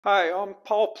Hi, I'm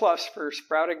Paul Plus for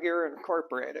Sprouted Gear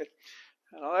Incorporated.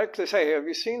 And I like to say, have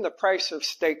you seen the price of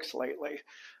steaks lately?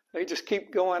 They just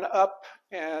keep going up,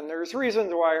 and there's reasons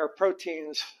why our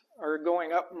proteins are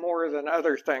going up more than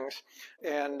other things.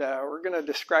 And we're going to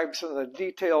describe some of the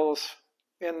details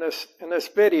in this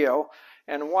video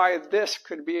and why this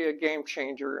could be a game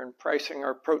changer in pricing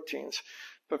our proteins.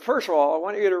 But first of all, I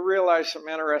want you to realize some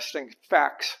interesting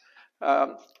facts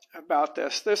about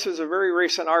this. This is a very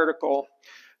recent article.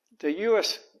 The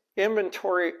U.S.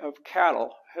 inventory of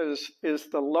cattle is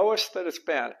the lowest that it's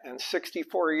been in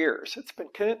 64 years. It's been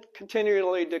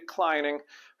continually declining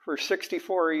for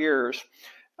 64 years.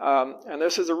 And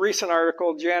this is a recent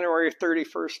article, January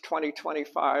 31st,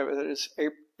 2025. It is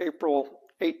April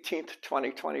 18th,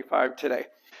 2025 today.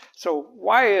 So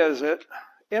why is it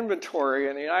inventory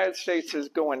in the United States is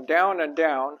going down and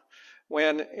down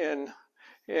when in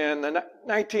the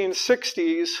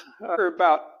 1960s,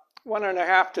 about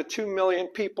 1.5 to 2 million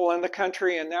people in the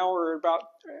country, and now we're about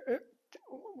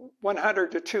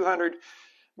 100 to 200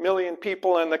 million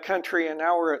people in the country, and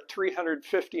now we're at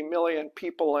 350 million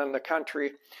people in the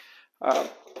country.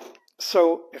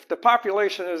 So if the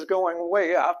population is going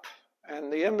way up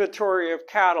and the inventory of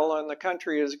cattle in the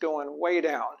country is going way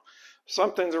down,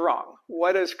 something's wrong.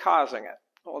 What is causing it?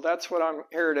 Well, that's what I'm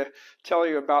here to tell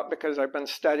you about, because I've been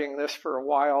studying this for a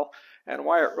while and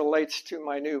why it relates to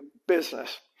my new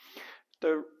business.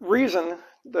 The reason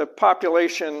the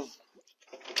population,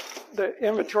 the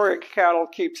inventory of cattle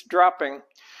keeps dropping,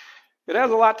 it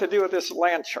has a lot to do with this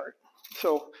land chart.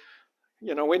 So,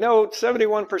 we know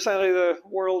 71% of the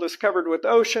world is covered with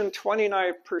ocean,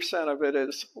 29% of it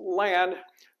is land,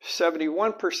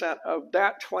 71% of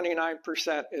that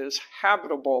 29% is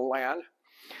habitable land,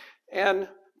 and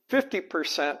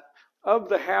 50% of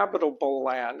the habitable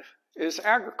land is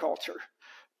agriculture.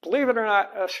 Believe it or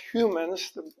not, us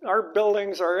humans, our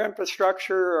buildings, our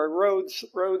infrastructure, our roads,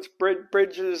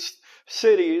 bridges,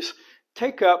 cities,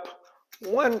 take up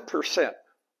 1%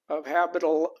 of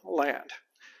habitable land.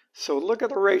 So look at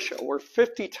the ratio. We're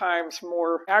 50 times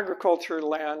more agriculture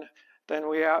land than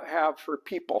we have for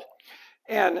people.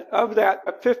 And of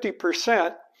that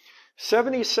 50%,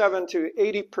 77 to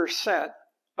 80%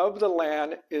 of the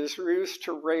land is used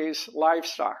to raise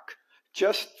livestock,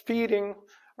 just feeding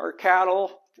our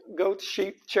cattle, goats,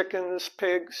 sheep, chickens,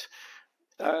 pigs.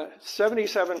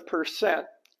 77%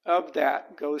 of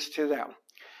that goes to them.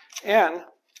 And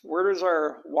where does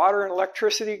our water and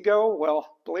electricity go? Well,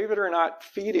 believe it or not,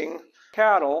 feeding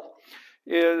cattle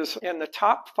is in the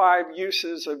top 5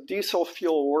 uses of diesel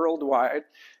fuel worldwide.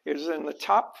 It is in the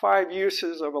top 5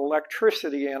 uses of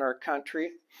electricity in our country.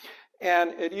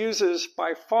 And it uses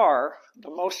by far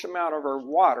the most amount of our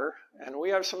water. And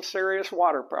we have some serious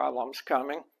water problems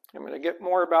coming. I'm going to get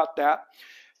more about that.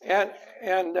 And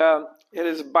it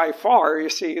is by far, you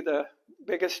see, the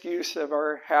biggest use of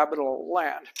our habitable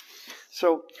land.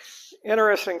 So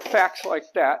interesting facts like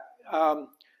that.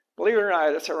 Believe it or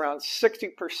not, it's around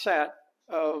 60%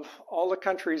 of all the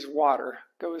country's water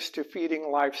goes to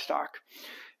feeding livestock.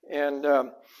 And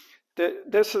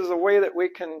this is a way that we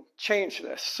can change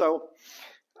this. So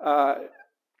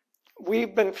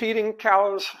we've been feeding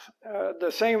cows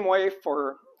the same way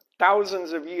for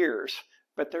thousands of years,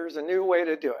 but there's a new way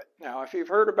to do it. Now, if you've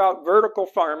heard about vertical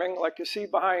farming, like you see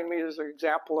behind me is an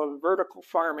example of vertical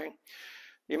farming,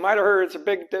 you might have heard it's a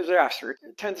big disaster.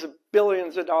 Tens of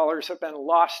billions of dollars have been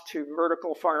lost to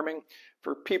vertical farming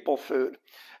for people food.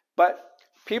 But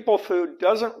people food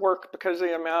doesn't work because of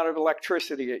the amount of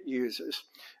electricity it uses.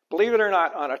 Believe it or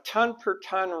not, on a ton per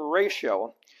ton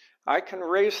ratio, I can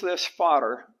raise this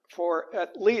fodder for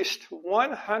at least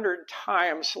 100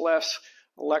 times less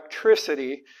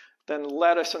electricity than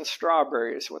lettuce and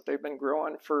strawberries, what they've been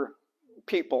growing for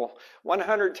people.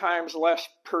 100 times less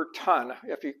per ton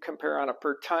if you compare on a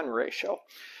per ton ratio.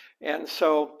 And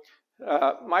so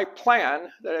my plan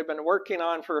that I've been working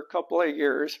on for a couple of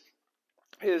years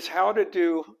is how to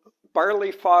do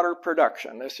barley fodder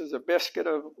production. This is a biscuit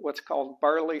of what's called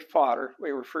barley fodder.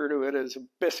 We refer to it as a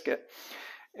biscuit.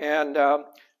 And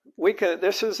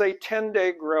this is a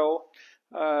 10-day grow.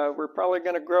 We're probably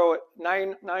going to grow it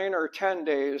 9 or 10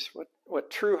 days with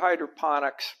true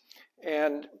hydroponics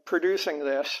and producing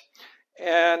this.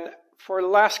 And for the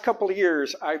last couple of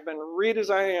years, I've been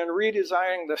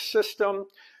redesigning the system,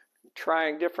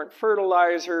 trying different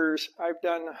fertilizers. I've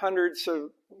done hundreds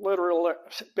of literal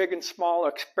big and small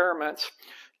experiments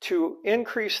to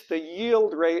increase the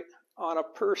yield rate on a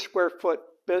per square foot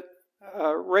bit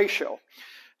ratio.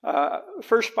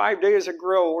 First 5 days of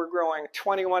grow, we're growing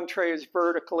 21 trays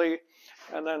vertically,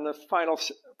 and then the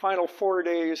final 4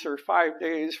 days or 5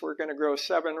 days, we're going to grow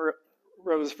 7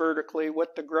 rows vertically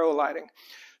with the grow lighting.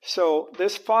 So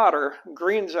this fodder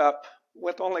greens up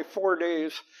with only 4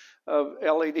 days of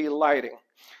LED lighting.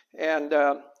 And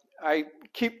I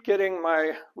keep getting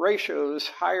my ratios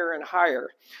higher and higher.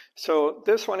 So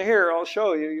this one here, I'll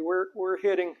show you, we're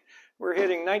hitting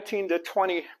 19 to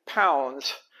 20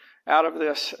 pounds out of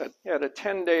this at a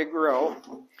 10-day grow.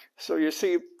 So you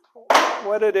see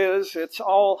what it is. It's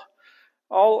all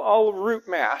root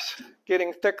mass,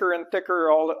 getting thicker and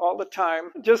thicker all the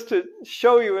time. Just to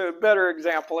show you a better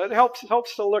example, it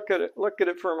helps to look at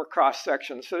it from a cross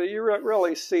section, so you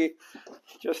really see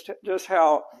just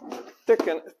how thick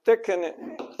and.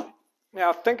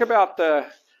 Now think about the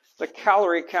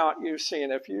calorie count you've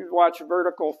seen. If you watch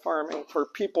vertical farming for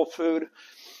people food,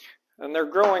 and they're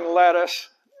growing lettuce,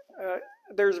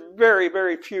 there's very,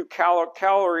 very few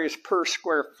calories per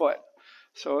square foot.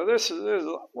 So this is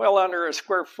well under a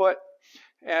square foot,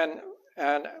 and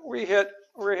we're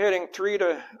hitting 3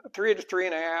 to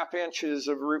 3.5 inches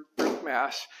of root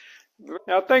mass.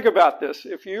 Now think about this.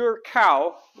 If you're a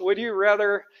cow, would you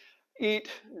rather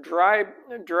eat dry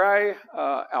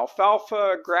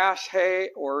alfalfa, grass hay,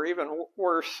 or even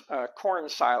worse, corn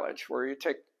silage, where you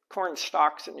take corn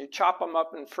stalks and you chop them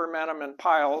up and ferment them in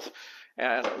piles,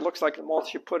 and it looks like the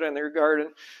mulch you put in your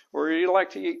garden, or you like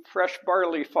to eat fresh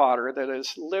barley fodder that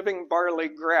is living barley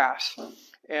grass,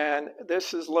 and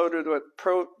this is loaded with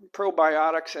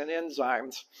probiotics and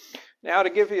enzymes. Now to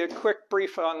give you a quick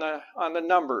brief on the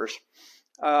numbers,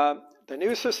 the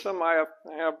new system I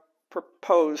have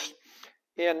proposed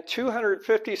in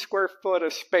 250 square foot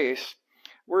of space,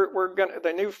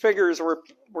 the new figures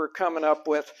we're coming up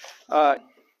with.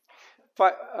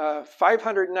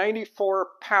 594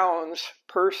 pounds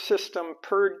per system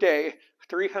per day,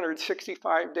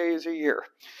 365 days a year.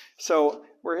 So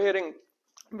we're hitting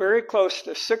very close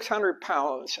to 600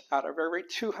 pounds out of every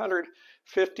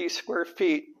 250 square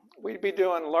feet. We'd be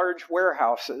doing large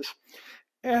warehouses.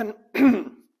 And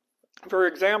for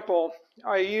example,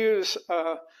 I use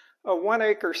a 1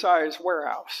 acre size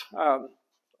warehouse.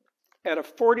 At a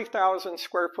 40,000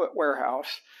 square foot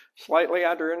warehouse, slightly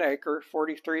under an acre,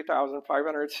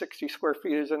 43,560 square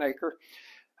feet is an acre,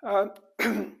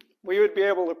 we would be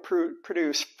able to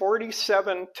produce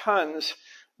 47 tons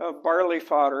of barley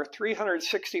fodder,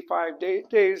 365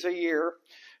 days a year.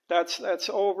 That's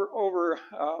over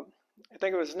I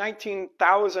think it was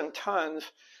 19,000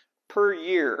 tons per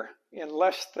year in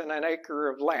less than an acre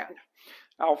of land.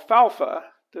 Alfalfa,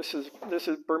 this is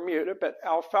Bermuda, but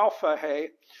alfalfa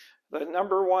hay, the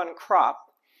 #1 crop,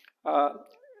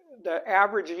 the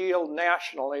average yield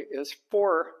nationally is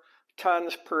 4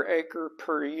 tons per acre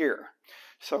per year.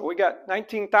 So we got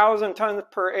 19,000 tons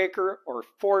per acre, or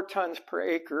 4 tons per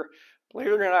acre.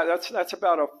 Believe it or not, that's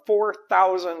about a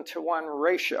 4,000 to 1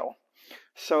 ratio.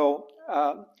 So,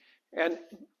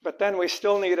 but then we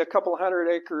still need a couple hundred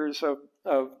acres of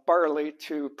barley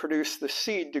to produce the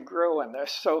seed to grow in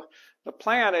this. So the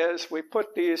plan is we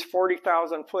put these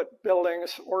 40,000 foot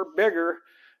buildings or bigger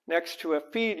next to a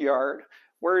feed yard,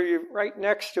 where right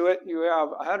next to it you have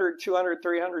 100, 200,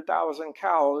 300,000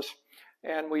 cows,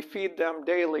 and we feed them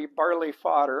daily barley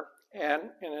fodder.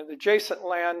 And in an adjacent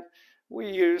land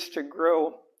we use to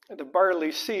grow the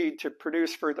barley seed to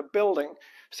produce for the building.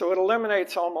 So it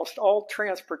eliminates almost all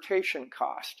transportation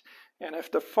cost. And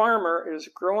if the farmer is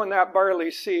growing that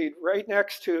barley seed right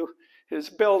next to his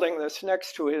building that's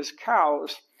next to his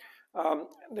cows,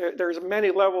 there's many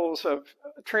levels of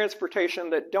transportation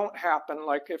that don't happen.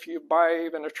 Like if you buy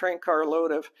even a train car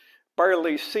load of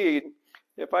barley seed,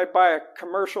 if I buy a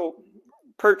commercial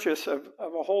purchase of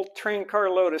a whole train car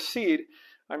load of seed,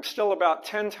 I'm still about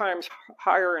 10 times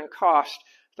higher in cost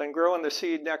than growing the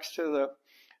seed next to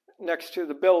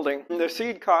the building. The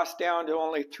seed costs down to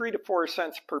only 3 to 4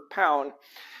 cents per pound,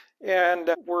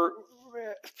 and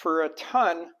for a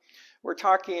ton, we're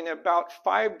talking about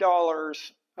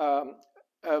 $5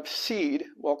 of seed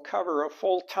will cover a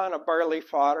full ton of barley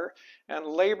fodder, and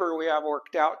labor we have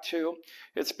worked out to.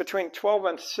 It's between 12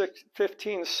 and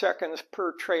 15 seconds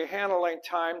per tray handling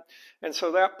time, and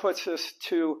so that puts us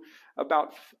to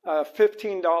about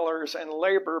 $15 in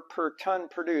labor per ton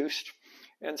produced.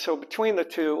 And so between the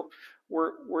two,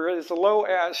 we're as low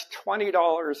as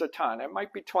 $20 a ton. It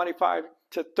might be 25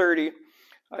 to 30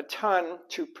 a ton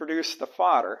to produce the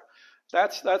fodder.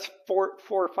 That's 4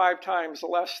 or 5 times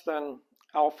less than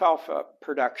alfalfa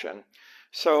production.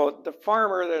 So the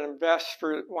farmer that invests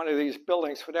for one of these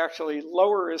buildings would actually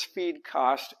lower his feed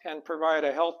cost and provide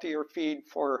a healthier feed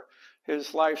for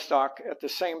his livestock at the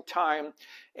same time.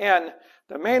 And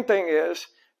the main thing is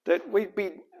that we'd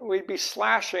be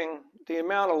slashing the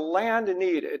amount of land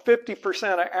needed,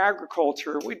 50% of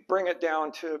agriculture, we'd bring it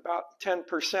down to about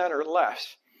 10% or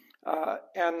less.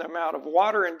 And the amount of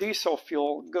water and diesel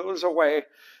fuel goes away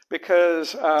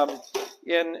because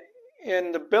in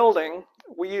the building,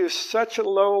 we use such a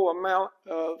low amount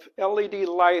of LED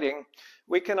lighting,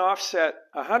 we can offset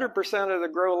 100% of the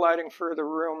grow lighting for the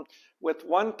room with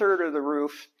 1/3 of the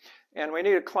roof. And we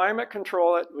need to climate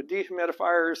control it with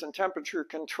dehumidifiers and temperature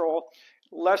control.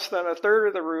 Less than 1/3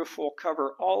 of the roof will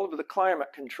cover all of the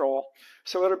climate control.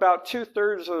 So at about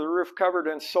 2/3 of the roof covered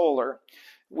in solar,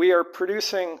 we are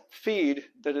producing feed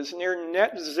that is near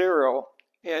net zero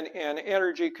in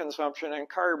energy consumption and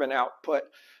carbon output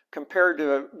compared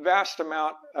to a vast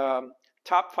amount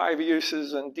top 5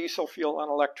 uses in diesel fuel and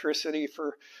electricity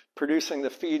for producing the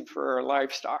feed for our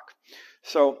livestock.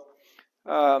 So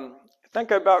I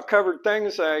think I about covered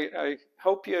things. I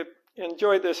hope you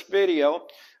enjoyed this video.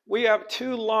 We have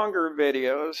 2 longer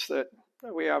videos that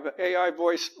we have AI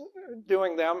voice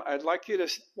doing them. I'd like you to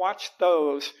watch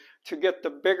those to get the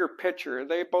bigger picture.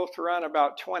 They both run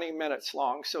about 20 minutes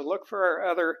long. So look for our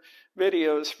other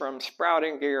videos from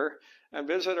Sprouting Gear and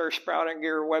visit our Sprouting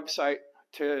Gear website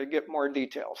to get more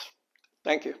details.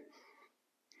 Thank you.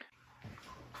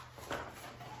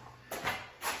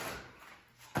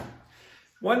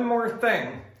 One more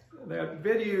thing. That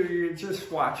video you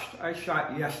just watched, I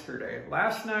shot yesterday.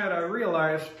 Last night I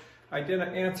realized I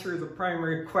didn't answer the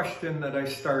primary question that I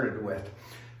started with.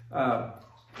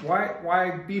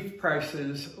 Why beef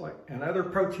prices and other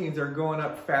proteins are going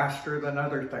up faster than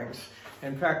other things.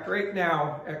 In fact, right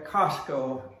now at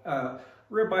Costco,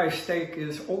 ribeye steak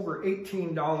is over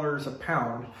 $18 a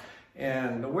pound.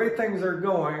 And the way things are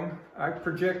going, I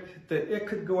project that it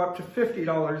could go up to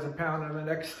 $50 a pound in the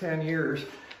next 10 years,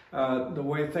 the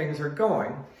way things are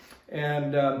going.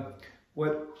 And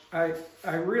what I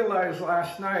realized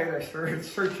last night, I started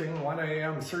searching 1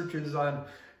 a.m. searches on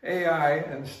AI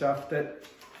and stuff, that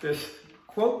this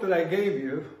quote that I gave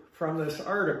you from this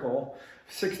article,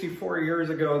 64 years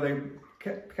ago, the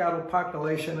cattle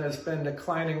population has been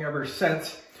declining ever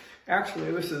since. Actually,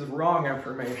 this is wrong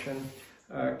information.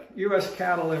 U.S.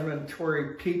 cattle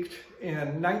inventory peaked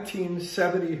in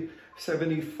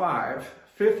 1975,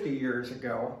 50 years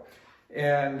ago,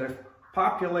 and the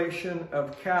population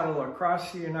of cattle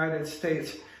across the United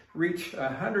States reached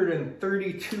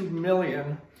 132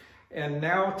 million, and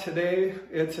now today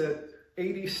it's at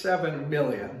 87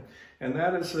 million, and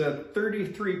that is a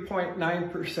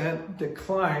 33.9%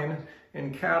 decline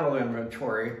in cattle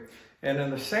inventory. And in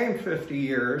the same 50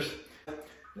 years,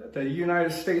 the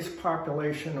United States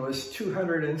population was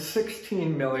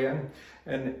 216 million,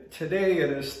 and today it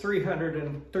is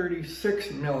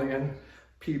 336 million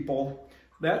people.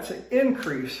 That's an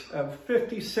increase of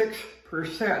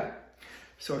 56%.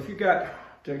 So if you got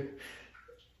the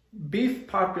beef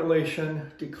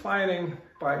population declining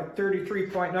by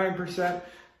 33.9%,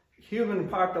 human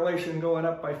population going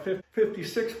up by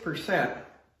 56%,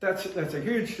 that's a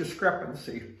huge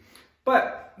discrepancy.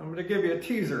 But I'm going to give you a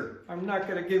teaser. I'm not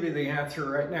going to give you the answer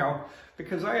right now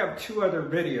because I have 2 other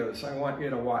videos I want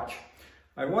you to watch.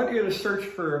 I want you to search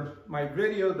for my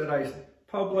video that I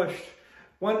published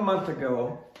 1 month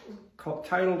ago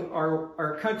titled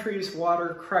Our Country's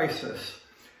Water Crisis.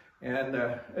 And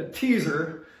a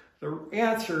teaser, the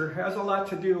answer has a lot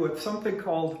to do with something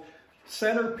called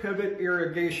center pivot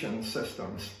irrigation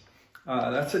systems.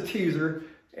 That's a teaser.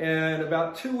 And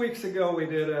about 2 weeks ago, we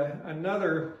did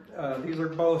another, these are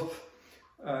both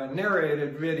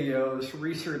narrated videos,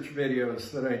 research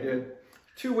videos that I did.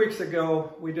 2 weeks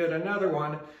ago, we did another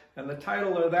one, and the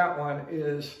title of that one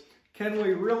is, Can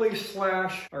We Really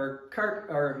Slash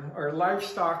Our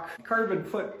Livestock Carbon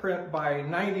Footprint by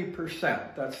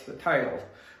 90%? That's the title.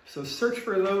 So search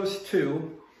for those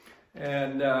 2,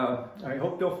 and I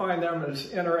hope you'll find them as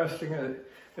interesting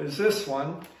as this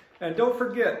one. And don't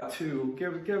forget to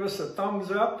give us a thumbs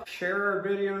up, share our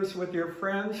videos with your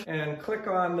friends, and click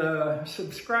on the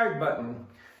subscribe button.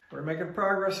 We're making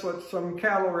progress with some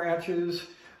cattle ranches,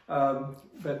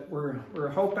 but we're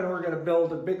hoping we're going to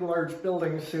build a big, large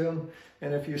building soon.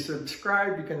 And if you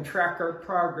subscribe, you can track our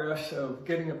progress of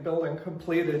getting a building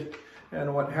completed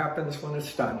and what happens when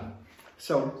it's done.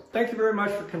 So thank you very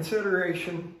much for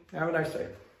consideration. Have a nice day.